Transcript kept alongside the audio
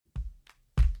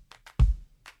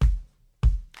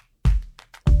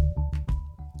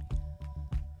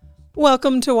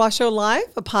Welcome to Washoe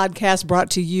Live, a podcast brought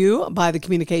to you by the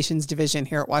Communications Division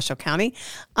here at Washoe County.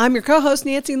 I'm your co-host,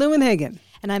 Nancy Lewinhagen.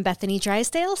 And I'm Bethany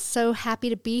Drysdale. So happy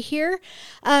to be here.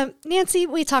 Nancy,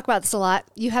 we talk about this a lot.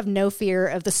 You have no fear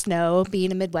of the snow,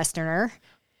 being a Midwesterner.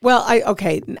 Well,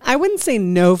 I wouldn't say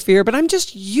no fear, but I'm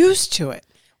just used to it.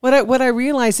 What I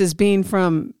realize is being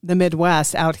from the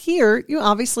Midwest out here, you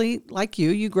obviously, like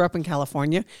you grew up in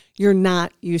California, you're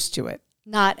not used to it.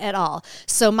 Not at all.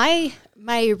 So my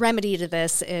remedy to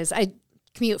this is I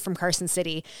commute from Carson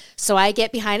City. So I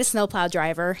get behind a snowplow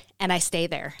driver and I stay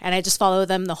there and I just follow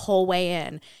them the whole way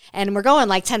in. And we're going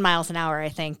like 10 miles an hour, I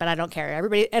think, but I don't care.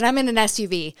 And I'm in an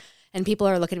SUV and people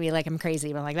are looking at me like I'm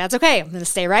crazy. But I'm like, that's okay. I'm going to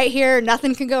stay right here.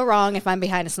 Nothing can go wrong if I'm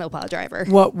behind a snowplow driver.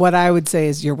 What I would say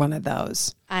is you're one of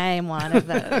those. I'm one of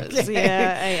those. Okay.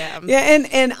 Yeah, I am. Yeah,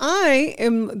 and I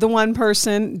am the one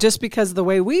person, just because of the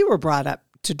way we were brought up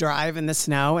to drive in the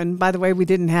snow. And by the way, we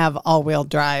didn't have all-wheel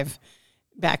drive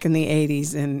back in the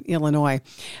 80s in Illinois,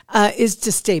 is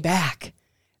to stay back.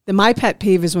 My pet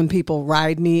peeve is when people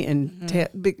ride me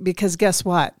and because guess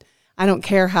what? I don't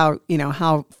care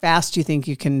how fast you think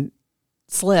you can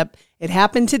slip. It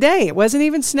happened today. It wasn't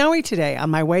even snowy today. On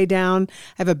my way down, I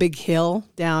have a big hill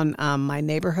down my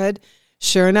neighborhood.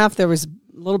 Sure enough, there was a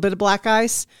little bit of black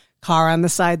ice, car on the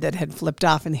side that had flipped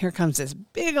off, and here comes this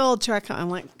big old truck.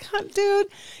 I'm like, God, dude,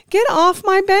 get off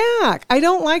my back. I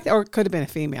don't like that. Or it could have been a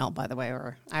female, by the way,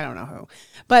 or I don't know who.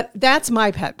 But that's my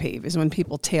pet peeve, is when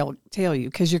people tail you,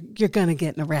 because you're going to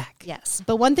get in a wreck. Yes.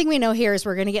 But one thing we know here is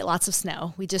we're going to get lots of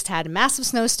snow. We just had a massive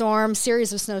snowstorm,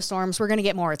 series of snowstorms. We're going to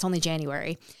get more. It's only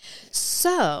January.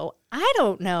 So I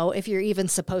don't know if you're even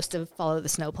supposed to follow the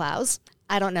snowplows.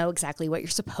 I don't know exactly what you're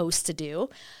supposed to do.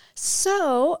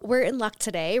 So we're in luck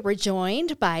today. We're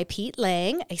joined by Pete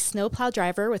Lange, a snowplow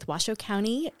driver with Washoe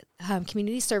County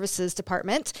Community Services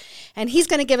Department. And he's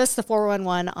going to give us the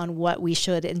 411 on what we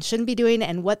should and shouldn't be doing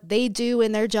and what they do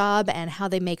in their job and how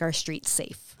they make our streets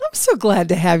safe. I'm so glad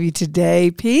to have you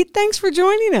today, Pete. Thanks for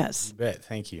joining us. You bet.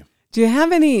 Thank you. Do you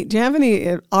have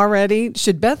any already?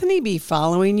 Should Bethany be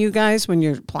following you guys when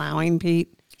you're plowing,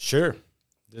 Pete? Sure.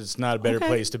 There's not a better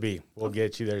place to be. We'll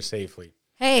get you there safely.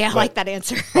 Hey, I like that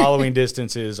answer. Following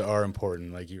distances are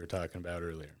important, like you were talking about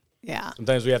earlier. Yeah.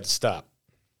 Sometimes we have to stop.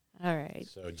 All right.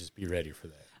 So just be ready for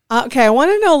that. Okay, I want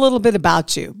to know a little bit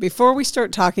about you. Before we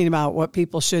start talking about what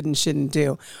people should and shouldn't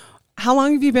do, how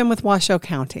long have you been with Washoe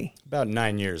County? About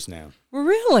 9 years now.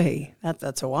 Really?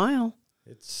 That's a while.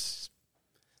 It's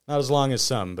not as long as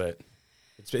some, but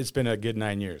it's been a good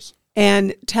 9 years.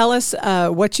 And tell us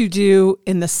what you do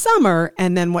in the summer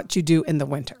and then what you do in the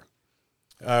winter.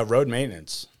 Road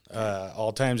maintenance.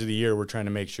 All times of the year, we're trying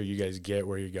to make sure you guys get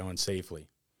where you're going safely.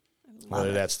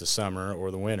 Whether that's the summer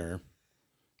or the winter,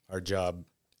 our job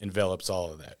envelops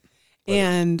all of that.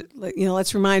 And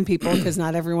let's remind people, because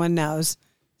not everyone knows,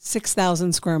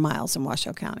 6,000 square miles in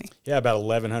Washoe County. Yeah, about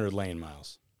 1,100 lane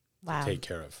miles. Wow. To take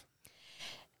care of.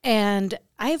 And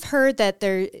I've heard that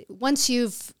once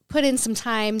you've put in some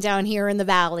time down here in the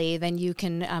valley, then you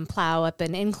can plow up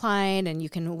an incline and you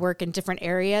can work in different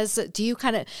areas. Do you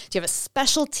have a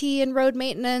specialty in road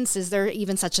maintenance? Is there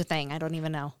even such a thing? I don't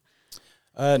even know.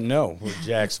 No, we're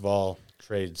jacks of all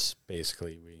trades,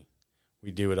 basically.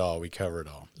 We do it all. We cover it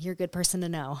all. You're a good person to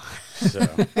know. So,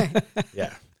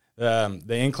 yeah.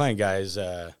 The incline guys,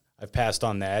 I've passed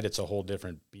on that. It's a whole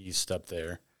different beast up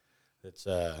there. It's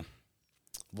a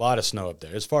lot of snow up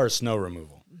there. As far as snow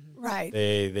removal, right?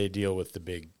 They deal with the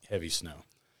big, heavy snow.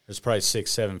 There's probably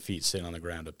 6-7 feet sitting on the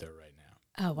ground up there right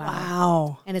now. Oh, wow.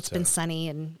 Wow. And it's been sunny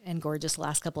and gorgeous the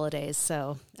last couple of days.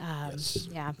 So, Yes.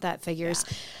 Yeah, that figures.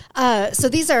 Yeah. So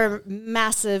these are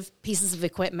massive pieces of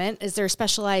equipment. Is there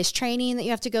specialized training that you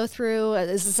have to go through?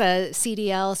 Is this a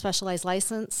CDL, specialized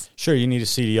license? Sure, you need a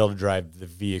CDL to drive the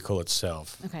vehicle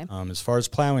itself. Okay. As far as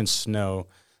plowing snow,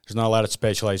 there's not a lot of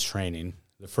specialized training.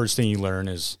 The first thing you learn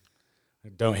is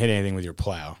don't hit anything with your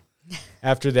plow.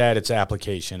 After that, it's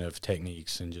application of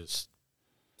techniques and just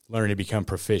learn to become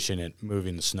proficient at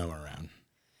moving the snow around.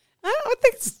 I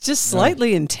think it's just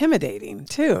slightly intimidating,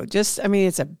 too. It's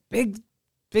a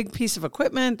big piece of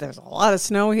equipment. There's a lot of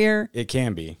snow here. It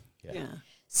can be. Yeah.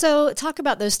 So talk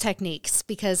about those techniques,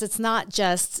 because it's not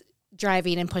just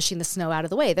driving and pushing the snow out of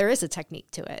the way. There is a technique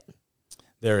to it.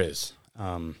 There is.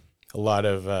 A lot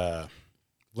of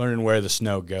learning where the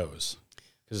snow goes,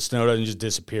 because the snow doesn't just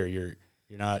disappear. You're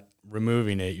not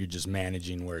removing it. You're just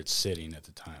managing where it's sitting at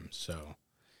the time. So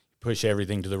push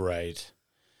everything to the right,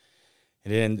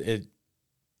 and it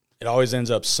always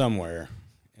ends up somewhere.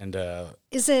 And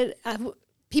is it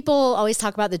people always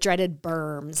talk about the dreaded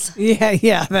berms.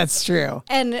 Yeah, that's true.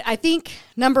 And I think,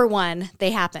 number one, they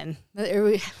happen.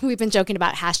 We've been joking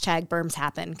about hashtag berms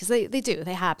happen because they do.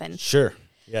 They happen. Sure.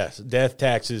 Yes. Death,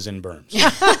 taxes, and berms.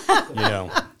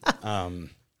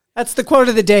 That's the quote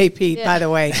of the day, Pete, by the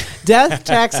way. Death,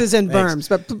 taxes, and berms.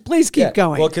 But please keep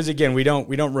going. Well, because, again, we don't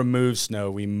remove snow.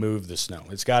 We move the snow.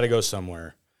 It's got to go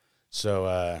somewhere.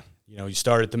 So, you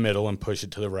start at the middle and push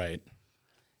it to the right.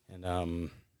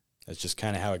 And that's just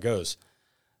kind of how it goes.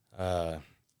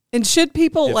 And should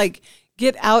people,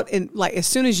 get out and, as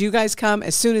soon as you guys come,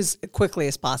 as quickly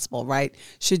as possible, right?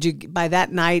 Should you, by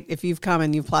that night, if you've come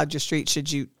and you've plowed your street,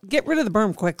 should you get rid of the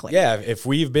berm quickly? Yeah, if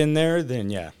we've been there,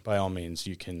 then, by all means,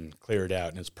 you can clear it out,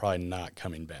 and it's probably not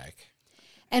coming back.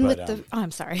 And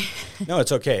I'm sorry. No,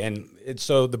 it's okay. And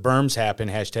so the berms happen,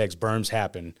 hashtags berms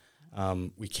happen.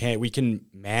 We can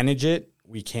manage it.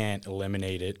 We can't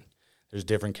eliminate it. There's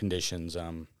different conditions.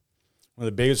 One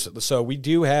of the biggest, so we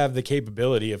do have the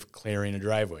capability of clearing a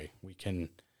driveway. We can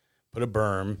put a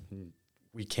berm,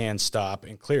 we can stop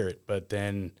and clear it. But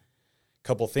then a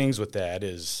couple things with that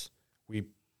is we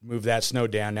move that snow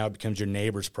down, now it becomes your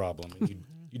neighbor's problem. And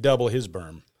you double his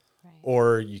berm. Right.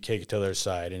 Or you take it to the other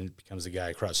side and it becomes the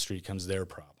guy across the street becomes their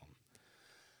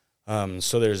problem.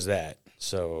 So there's that.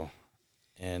 So,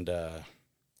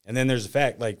 and then there's the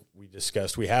fact, like we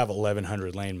discussed, we have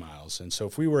 1,100 lane miles. And so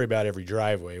if we worry about every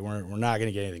driveway, we're not going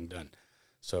to get anything done.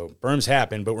 So berms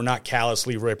happen, but we're not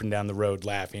callously ripping down the road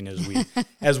laughing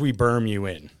as we berm you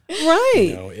in.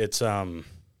 Right. It's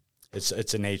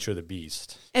the nature of the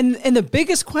beast. And the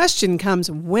biggest question comes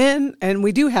when, and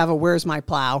we do have a where's my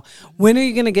plow, when are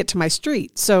you going to get to my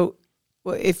street? So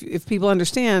if people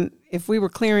understand, if we were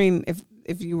clearing,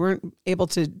 if you weren't able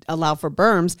to allow for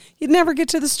berms, you'd never get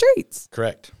to the streets.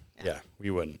 Correct. Yeah, we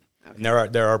wouldn't. Okay.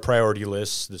 And there are priority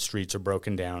lists. The streets are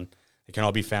broken down. They can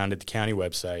all be found at the county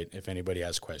website if anybody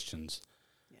has questions.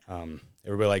 Yeah.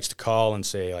 Everybody likes to call and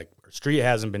say, our street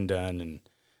hasn't been done, and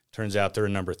turns out they're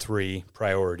number 3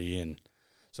 priority. And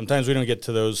sometimes we don't get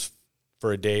to those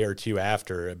for a day or two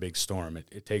after a big storm.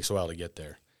 It takes a while to get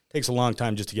there. It takes a long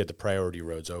time just to get the priority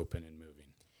roads open and moving.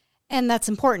 And that's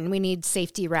important. We need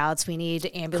safety routes. We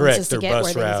need ambulances to get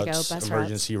where they need to go. Bus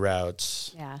emergency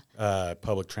routes. Yeah.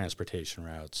 Public transportation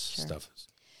routes. Sure. Stuff.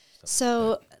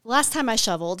 So last time I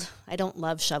shoveled, I don't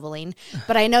love shoveling,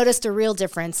 but I noticed a real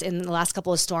difference in the last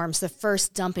couple of storms. The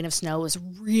first dumping of snow was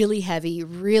really heavy,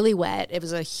 really wet. It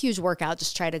was a huge workout,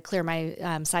 just try to clear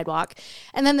my sidewalk.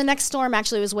 And then the next storm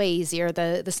actually was way easier.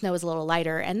 The snow was a little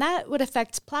lighter, and that would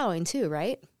affect plowing too,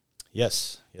 right?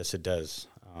 Yes, it does.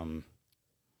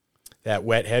 That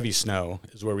wet, heavy snow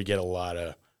is where we get a lot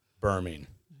of berming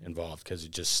involved because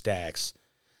it just stacks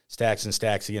and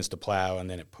stacks against the plow, and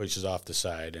then it pushes off the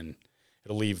side, and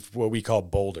it'll leave what we call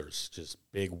boulders, just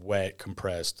big, wet,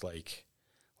 compressed, like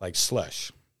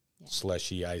slush,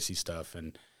 slushy, icy stuff,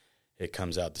 and it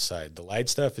comes out the side. The light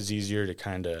stuff is easier to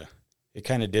kind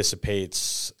of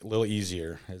dissipates a little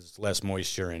easier, has less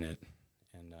moisture in it,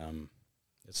 and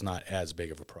it's not as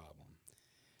big of a problem.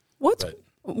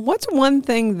 What's one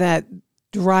thing that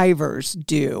drivers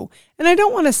do? And I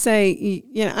don't want to say,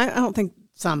 I don't think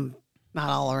not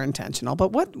all are intentional,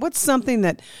 but what's something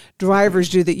that drivers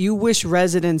do that you wish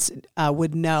residents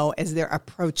would know as they're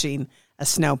approaching a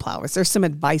snowplow? Is there some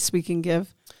advice we can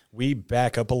give? We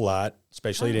back up a lot,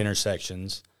 especially at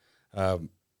intersections.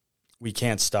 We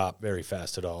can't stop very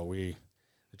fast at all. The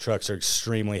trucks are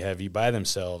extremely heavy by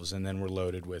themselves, and then we're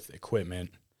loaded with equipment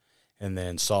and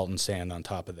then salt and sand on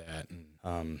top of that.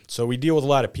 And so we deal with a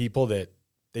lot of people that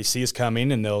they see us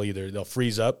coming, and they'll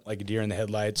freeze up like a deer in the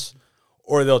headlights,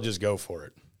 or they'll just go for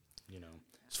it.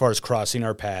 As far as crossing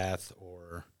our path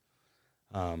or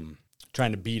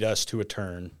trying to beat us to a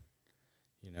turn,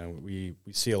 we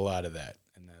see a lot of that,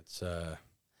 and that's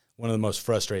one of the most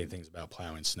frustrating things about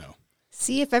plowing snow.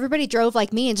 See, if everybody drove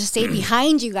like me and just stayed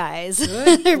behind you guys,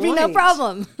 there'd be no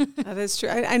problem. That is true.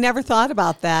 I never thought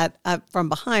about that from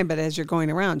behind, but as you're going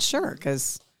around, sure,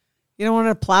 because you don't want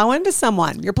to plow into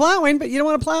someone. You're plowing, but you don't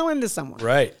want to plow into someone.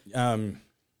 Right. And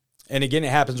again,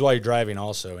 it happens while you're driving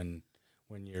also. And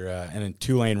when you're in a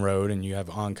 2-lane road and you have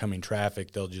oncoming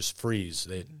traffic, they'll just freeze.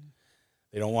 They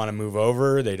don't want to move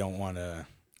over. They don't want to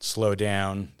slow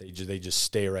down. They just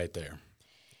stay right there.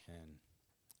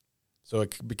 So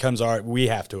it becomes we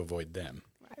have to avoid them.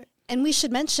 Right. And we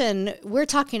should mention, we're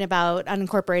talking about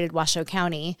unincorporated Washoe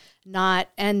County, not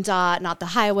NDOT, not the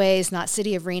highways, not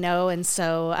City of Reno. And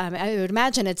so I would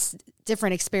imagine it's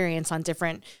different experience on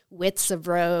different widths of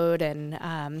road and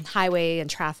highway and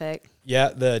traffic. Yeah,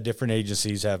 the different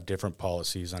agencies have different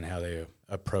policies on how they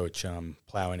approach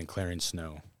plowing and clearing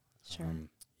snow. Sure.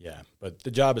 Yeah, but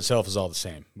the job itself is all the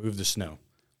same. Move the snow.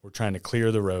 We're trying to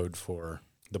clear the road for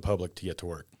the public to get to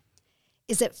work.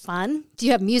 Is it fun? Do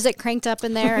you have music cranked up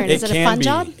in there, and is it a fun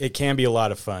job? It can be a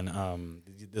lot of fun.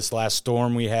 This last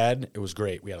storm we had, it was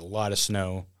great. We had a lot of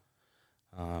snow,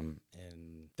 and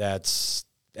that's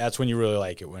when you really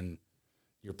like it, when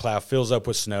your plow fills up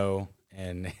with snow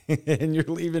and and you're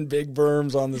leaving big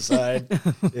berms on the side.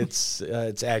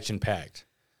 It's action packed,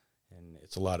 and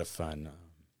it's a lot of fun.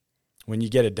 When you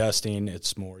get a dusting,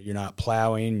 it's more, you're not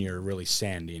plowing, you're really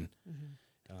sanding.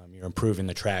 Mm-hmm. You're improving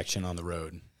the traction on the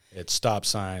road. It's stop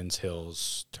signs,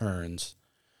 hills, turns,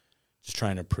 just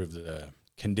trying to improve the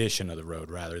condition of the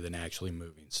road rather than actually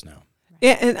moving snow.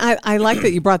 Yeah, and I like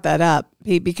that you brought that up,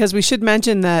 Pete, because we should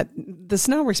mention that the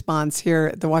snow response here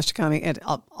at the Washington County and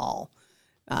all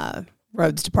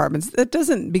roads departments, that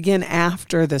doesn't begin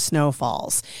after the snow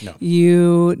falls. No.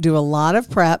 You do a lot of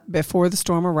prep before the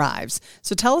storm arrives.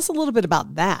 So tell us a little bit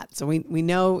about that. So we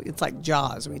know it's like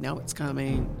Jaws. We know it's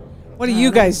coming. What are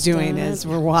you guys doing as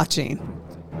we're watching?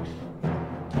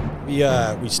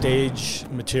 We stage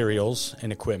materials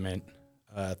and equipment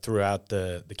throughout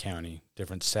the county,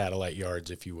 different satellite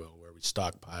yards, if you will, where we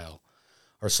stockpile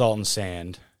our salt and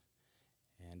sand.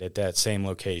 And at that same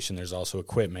location, there's also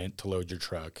equipment to load your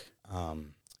truck.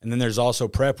 And then there's also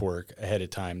prep work ahead of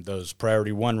time. Those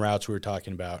priority 1 routes we were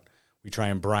talking about, we try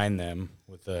and brine them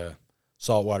with a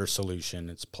saltwater solution.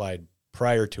 It's applied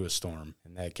prior to a storm,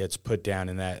 and that gets put down,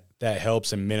 and that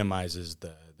helps and minimizes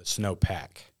the snow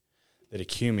pack that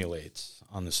accumulates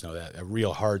on the snow, that a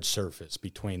real hard surface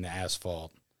between the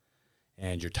asphalt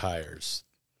and your tires.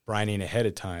 Brining ahead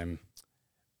of time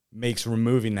makes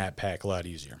removing that pack a lot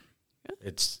easier.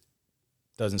 It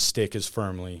doesn't stick as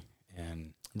firmly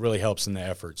and really helps in the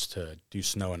efforts to do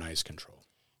snow and ice control.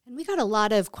 And we got a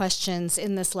lot of questions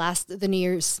in the New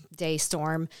Year's Day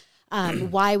storm,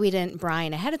 why we didn't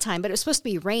brine ahead of time, but it was supposed to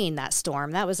be rain, that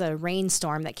storm. That was a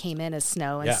rainstorm that came in as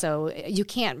snow, and so you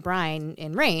can't brine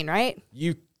in rain, right?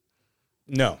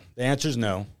 No. The answer is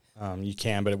no. You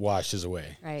can, but it washes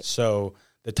away. Right. So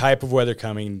the type of weather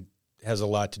coming has a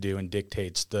lot to do and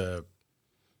dictates the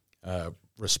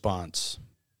response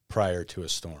prior to a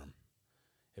storm.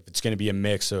 If it's going to be a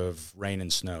mix of rain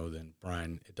and snow, then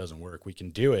brine, it doesn't work. We can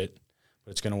do it,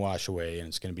 but it's going to wash away, and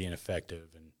it's going to be ineffective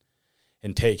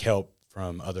and take help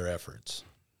from other efforts.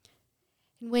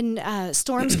 When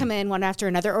storms come in one after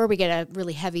another, or we get a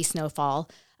really heavy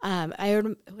snowfall, I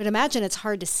would imagine it's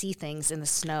hard to see things in the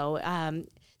snow.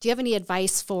 Do you have any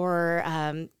advice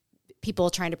for people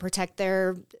trying to protect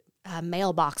their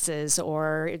mailboxes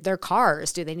or their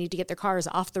cars? Do they need to get their cars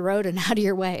off the road and out of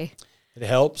your way? It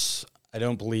helps. I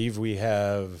don't believe we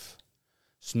have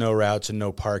snow routes and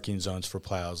no parking zones for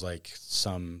plows like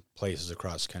some places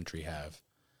across the country have.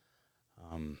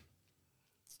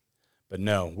 But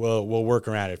no, we'll work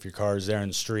around it. If your car is there in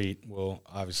the street, we'll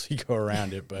obviously go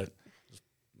around it, but it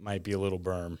might be a little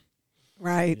berm,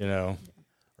 right?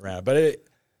 Around. But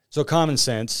so common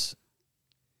sense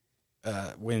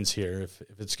wins here. If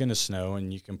it's going to snow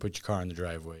and you can put your car in the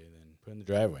driveway, then put it in the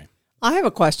driveway. I have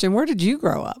a question. Where did you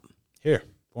grow up? Here,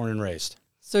 born and raised.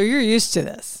 So you're used to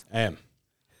this. I am.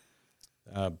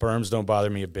 Berms don't bother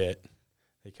me a bit.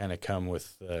 They kind of come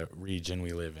with the region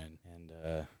we live in.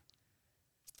 And,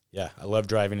 I love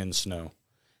driving in the snow.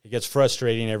 It gets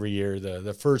frustrating every year.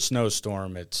 The first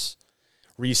snowstorm, it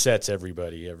resets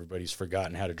everybody. Everybody's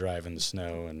forgotten how to drive in the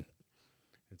snow, and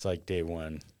it's like day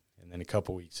one. And then a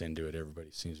couple weeks into it, everybody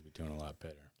seems to be doing a lot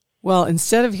better. Well,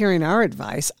 instead of hearing our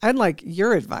advice, I'd like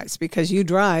your advice, because you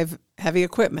drive heavy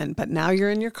equipment, but now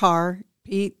you're in your car.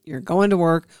 Pete, you're going to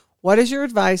work. What is your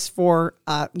advice for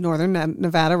Northern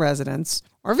Nevada residents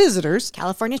or visitors?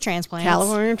 California transplants.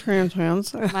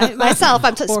 Myself,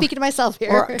 I'm speaking to myself here.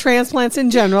 Or transplants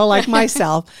in general, like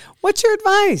myself. What's your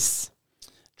advice?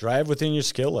 Drive within your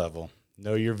skill level.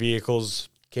 Know your vehicle's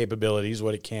capabilities,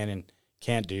 what it can and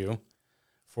can't do.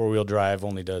 Four-wheel drive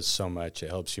only does so much. It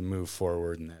helps you move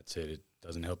forward, and that's it. It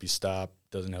doesn't help you stop,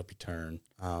 doesn't help you turn.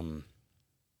 And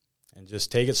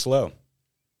just take it slow.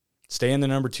 Stay in the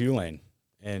number 2 lane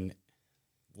and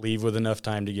leave with enough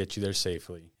time to get you there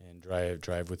safely, and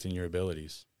drive within your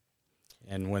abilities.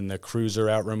 And when the crews are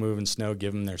out removing snow,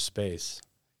 give them their space.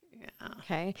 Yeah.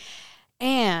 Okay.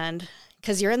 And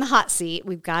because you're in the hot seat,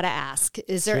 we've got to ask,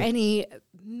 is there any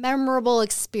memorable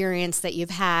experience that you've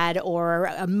had, or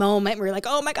a moment where you're like,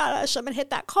 oh my gosh, I'm going to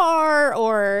hit that car,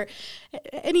 or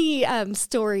any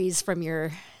stories from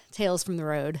your tales from the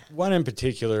road? One in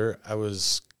particular, I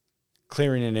was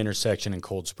clearing an intersection in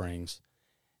Cold Springs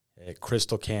at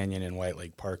Crystal Canyon and White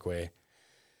Lake Parkway.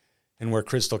 And where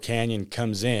Crystal Canyon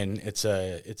comes in, it's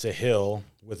a hill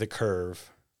with a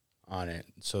curve on it.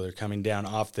 So they're coming down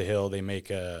off the hill. They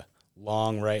make a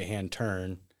long right-hand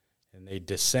turn, and they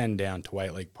descend down to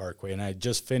White Lake Parkway. And I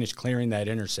just finished clearing that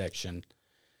intersection,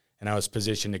 and I was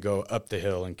positioned to go up the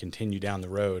hill and continue down the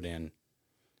road. And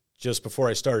just before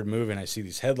I started moving, I see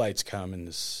these headlights come, and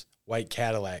this white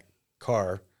Cadillac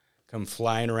car come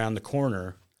flying around the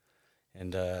corner,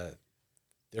 and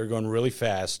they're going really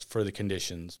fast for the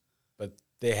conditions. But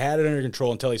they had it under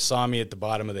control until they saw me at the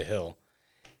bottom of the hill,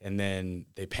 and then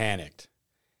they panicked,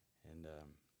 and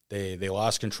they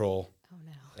lost control. Oh,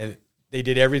 no. And they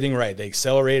did everything right. They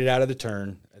accelerated out of the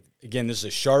turn. Again, this is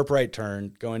a sharp right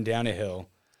turn going down a hill,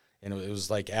 and it was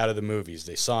like out of the movies.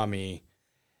 They saw me,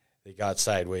 they got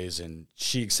sideways, and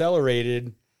she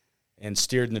accelerated and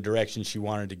steered in the direction she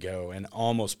wanted to go and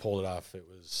almost pulled it off. It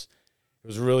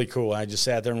was really cool. I just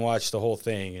sat there and watched the whole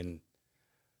thing, and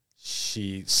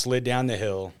she slid down the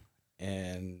hill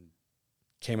and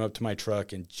came up to my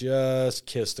truck and just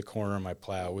kissed the corner of my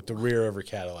plow with the rear of her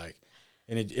Cadillac.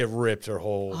 And it ripped her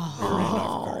whole rear end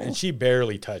off the car. And she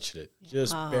barely touched it,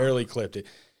 just barely clipped it.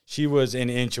 She was an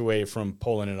inch away from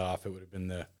pulling it off. It would have been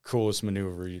the coolest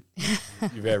maneuver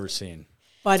you've ever seen.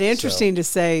 But interesting to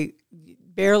say,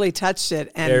 barely touched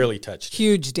it. And barely touched it.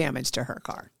 Huge damage to her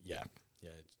car. Yeah.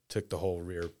 It took the whole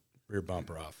rear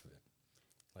bumper off of it.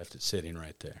 Left it sitting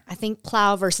right there. I think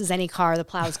plow versus any car, the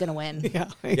plow is going to win. Yeah,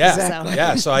 exactly.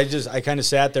 Yeah, so I kind of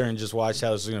sat there and just watched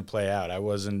how this was going to play out. I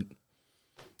wasn't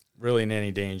really in any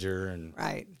danger, and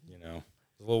right. A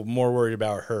little more worried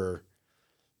about her.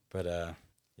 But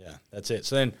yeah, that's it.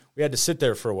 So then we had to sit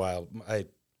there for a while. I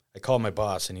called my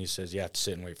boss, and he says, you have to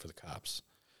sit and wait for the cops.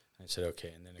 I said,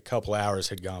 okay. And then a couple hours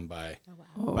had gone by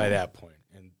by that point.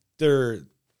 And they're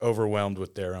overwhelmed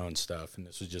with their own stuff, and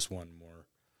this was just one more,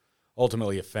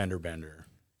 ultimately a fender bender.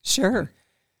 Sure.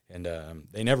 And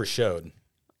they never showed.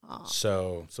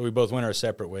 So we both went our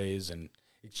separate ways and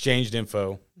exchanged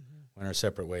info, went our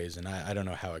separate ways, and I don't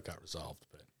know how it got resolved.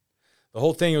 But the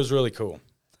whole thing was really cool.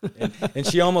 And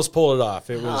she almost pulled it off.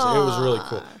 It was really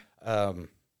cool.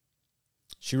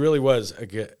 She really was a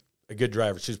good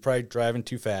driver. She was probably driving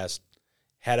too fast.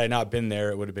 Had I not been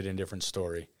there, it would have been a different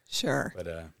story. Sure. But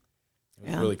it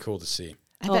was really cool to see.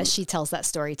 I bet she tells that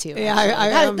story too.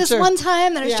 Yeah, this sure. One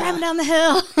time that I was driving down the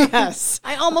hill. Yes.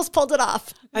 I almost pulled it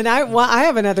off. And I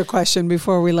have another question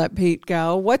before we let Pete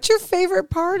go. What's your favorite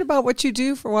part about what you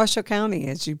do for Washoe County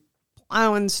as you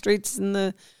plowing streets in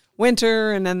the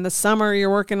winter and then the summer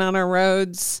you're working on our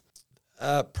roads?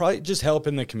 Probably just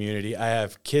helping the community. I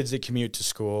have kids that commute to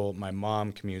school. My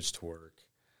mom commutes to work.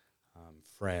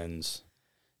 Friends.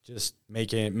 Just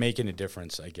making a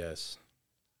difference, I guess.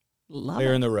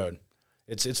 Clearing the road.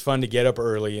 It's fun to get up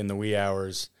early in the wee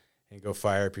hours and go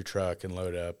fire up your truck and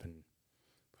load up and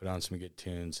put on some good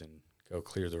tunes and go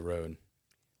clear the road.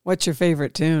 What's your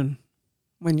favorite tune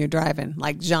when you're driving,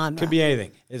 like genre? Could be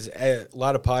anything. It's a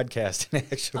lot of podcasting,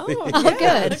 actually. Oh,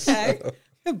 good. Okay.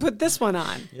 Put this one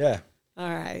on. Yeah. All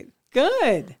right.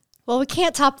 Good. Well, we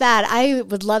can't top that. I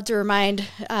would love to remind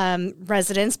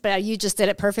residents, but you just did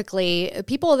it perfectly.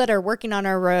 People that are working on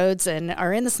our roads and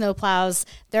are in the snowplows,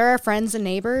 they're our friends and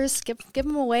neighbors. Give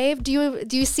them a wave. Do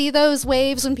you see those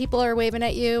waves when people are waving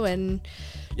at you? And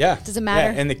yeah, does it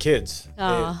matter? Yeah, and the kids.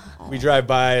 We drive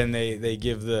by and they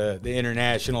give the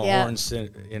international horns,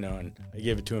 and I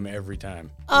give it to them every time.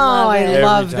 Oh, I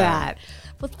love that.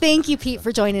 Well, thank you, Pete,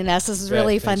 for joining us. This was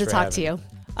really fun to talk to you.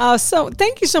 So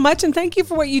thank you so much, and thank you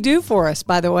for what you do for us,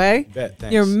 by the way.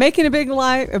 Thanks. You're making a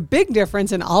big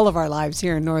difference in all of our lives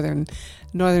here in northern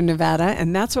Nevada,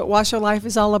 and that's what Washoe Life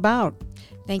is all about.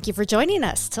 Thank you for joining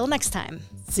us. Till next time.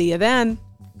 See you then.